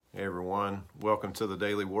everyone. Welcome to the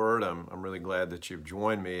Daily Word. I'm really glad that you've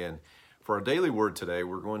joined me. And for our Daily Word today,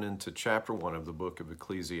 we're going into chapter 1 of the book of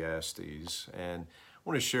Ecclesiastes. And I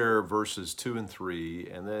want to share verses 2 and 3,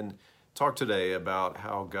 and then talk today about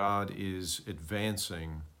how God is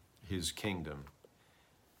advancing his kingdom.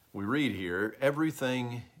 We read here,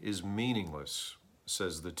 "Everything is meaningless,"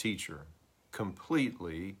 says the teacher,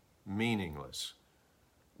 "completely meaningless.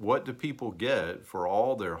 What do people get for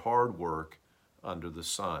all their hard work under the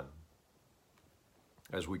sun?"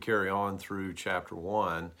 As we carry on through chapter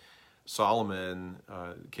 1, Solomon,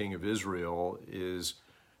 king of Israel, is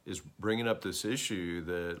bringing up this issue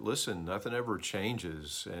that, listen, nothing ever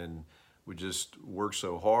changes, and we just work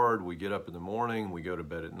so hard. We get up in the morning, we go to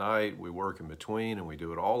bed at night, we work in between, and we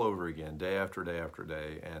do it all over again, day after day after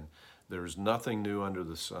day, and there's nothing new under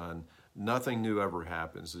the sun. Nothing new ever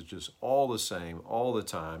happens. It's just all the same all the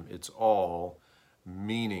time. It's all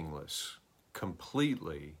meaningless.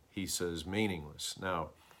 Completely, he says, meaningless. Now,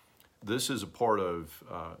 this is a part of,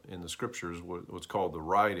 in the scriptures, what's called the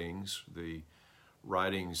writings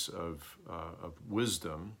of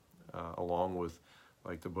wisdom, along with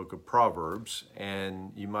like the book of Proverbs.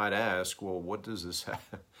 And you might ask, well, what does this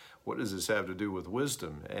have to do with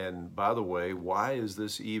wisdom? And by the way, why is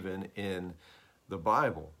this even in the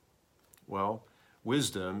Bible? Well,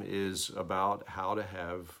 wisdom is about how to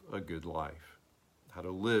have a good life, how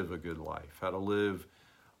to live a good life, how to live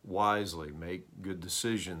wisely, make good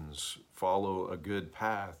decisions, follow a good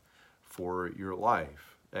path for your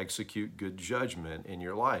life, execute good judgment in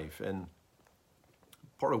your life. And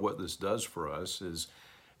part of what this does for us is,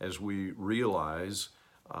 as we realize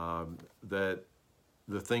that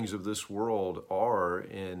the things of this world are,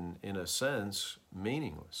 in a sense,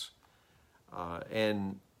 meaningless.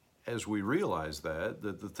 And as we realize that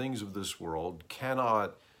the things of this world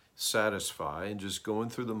cannot satisfy, and just going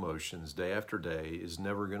through the motions day after day is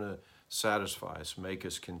never going to satisfy us, make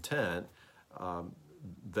us content,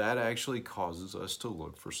 that actually causes us to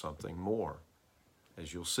look for something more.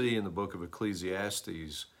 As you'll see in the book of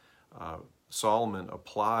Ecclesiastes, Solomon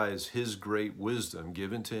applies his great wisdom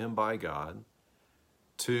given to him by God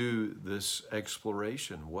to this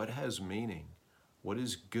exploration. What has meaning? What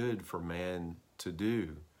is good for man to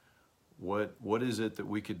do? What is it that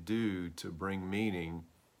we could do to bring meaning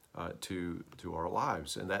to our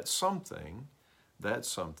lives? And that's something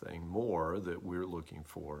more that we're looking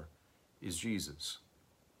for is Jesus.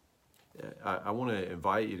 I want to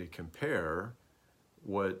invite you to compare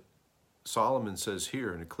what Solomon says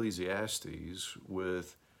here in Ecclesiastes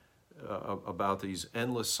with about these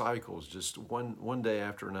endless cycles, just one day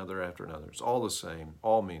after another after another. It's all the same,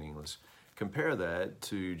 all meaningless. Compare that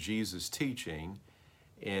to Jesus' teaching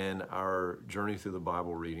in our journey through the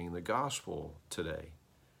Bible reading, the gospel today.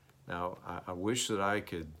 Now, I wish that I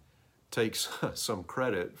could take some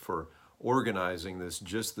credit for organizing this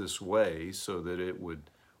just this way so that it would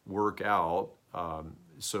work out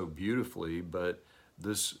so beautifully, but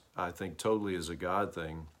this, I think, totally is a God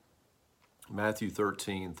thing. Matthew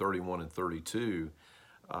 13, 31 and 32,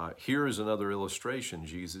 here is another illustration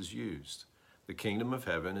Jesus used. "The kingdom of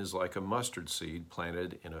heaven is like a mustard seed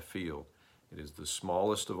planted in a field. It is the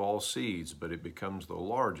smallest of all seeds, but it becomes the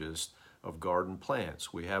largest of garden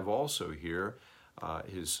plants." We have also here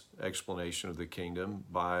his explanation of the kingdom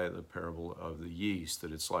by the parable of the yeast,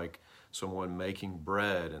 that it's like someone making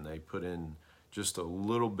bread and they put in just a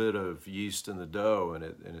little bit of yeast in the dough and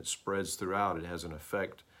it spreads throughout. It has an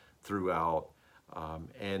effect throughout.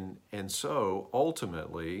 And so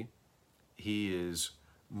ultimately, he is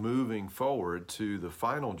moving forward to the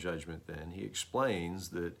final judgment then. He explains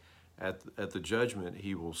that at the judgment,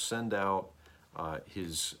 he will send out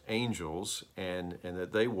his angels and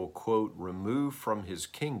that they will, quote, "remove from his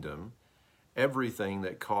kingdom everything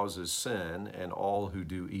that causes sin and all who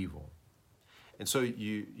do evil." And so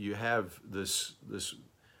you have this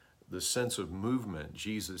sense of movement.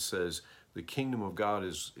 Jesus says the kingdom of God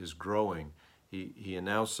is growing. He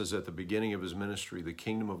announces at the beginning of his ministry, the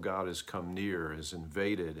kingdom of God has come near, has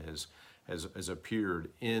invaded, has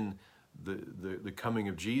appeared in the coming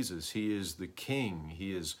of Jesus. He is the king.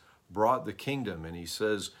 He has brought the kingdom, and he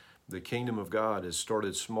says the kingdom of God has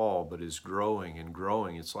started small but is growing and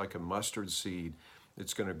growing. It's like a mustard seed.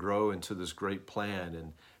 It's going to grow into this great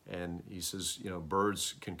plant, and he says,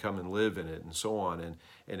 birds can come and live in it, and so on.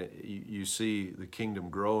 And you see the kingdom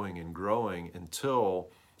growing and growing until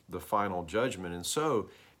the final judgment. And so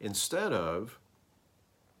instead of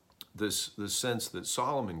this sense that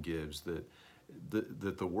Solomon gives,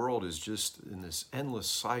 that the world is just in this endless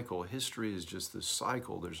cycle, history is just this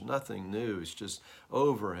cycle, there's nothing new, it's just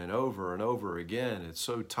over and over and over again, it's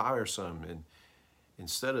so tiresome. And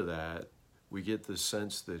instead of that, we get this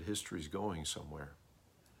sense that history's going somewhere,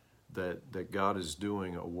 that God is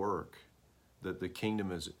doing a work, that the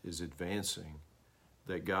kingdom is advancing,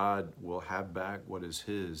 that God will have back what is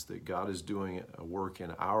His, that God is doing a work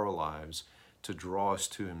in our lives to draw us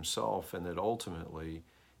to Himself, and that ultimately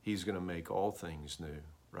He's going to make all things new,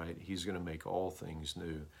 right? He's going to make all things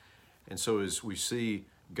new. And so as we see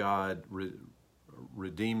God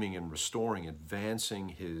redeeming and restoring, advancing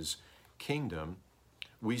His kingdom,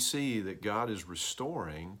 we see that God is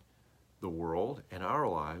restoring the world and our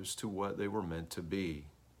lives to what they were meant to be.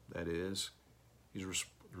 That is, He's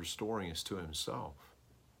restoring us to Himself.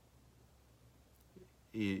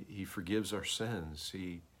 He forgives our sins.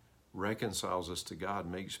 He reconciles us to God,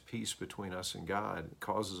 makes peace between us and God,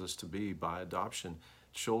 causes us to be, by adoption,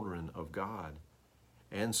 children of God.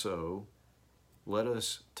 And so, let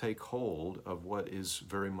us take hold of what is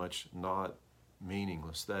very much not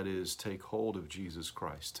meaningless. That is, take hold of Jesus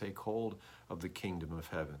Christ. Take hold of the kingdom of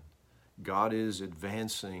heaven. God is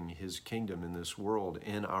advancing His kingdom in this world,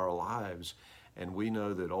 in our lives, and we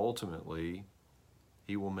know that ultimately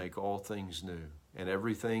He will make all things new. And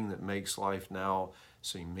everything that makes life now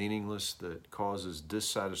seem meaningless, that causes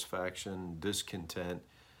dissatisfaction, discontent,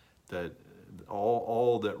 that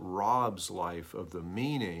all that robs life of the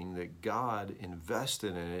meaning that God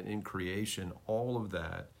invested in it in creation, all of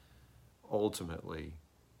that ultimately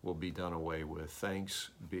will be done away with. Thanks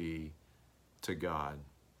be to God.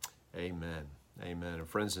 Amen. Amen. And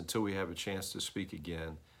friends, until we have a chance to speak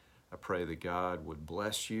again, I pray that God would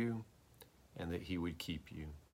bless you and that He would keep you.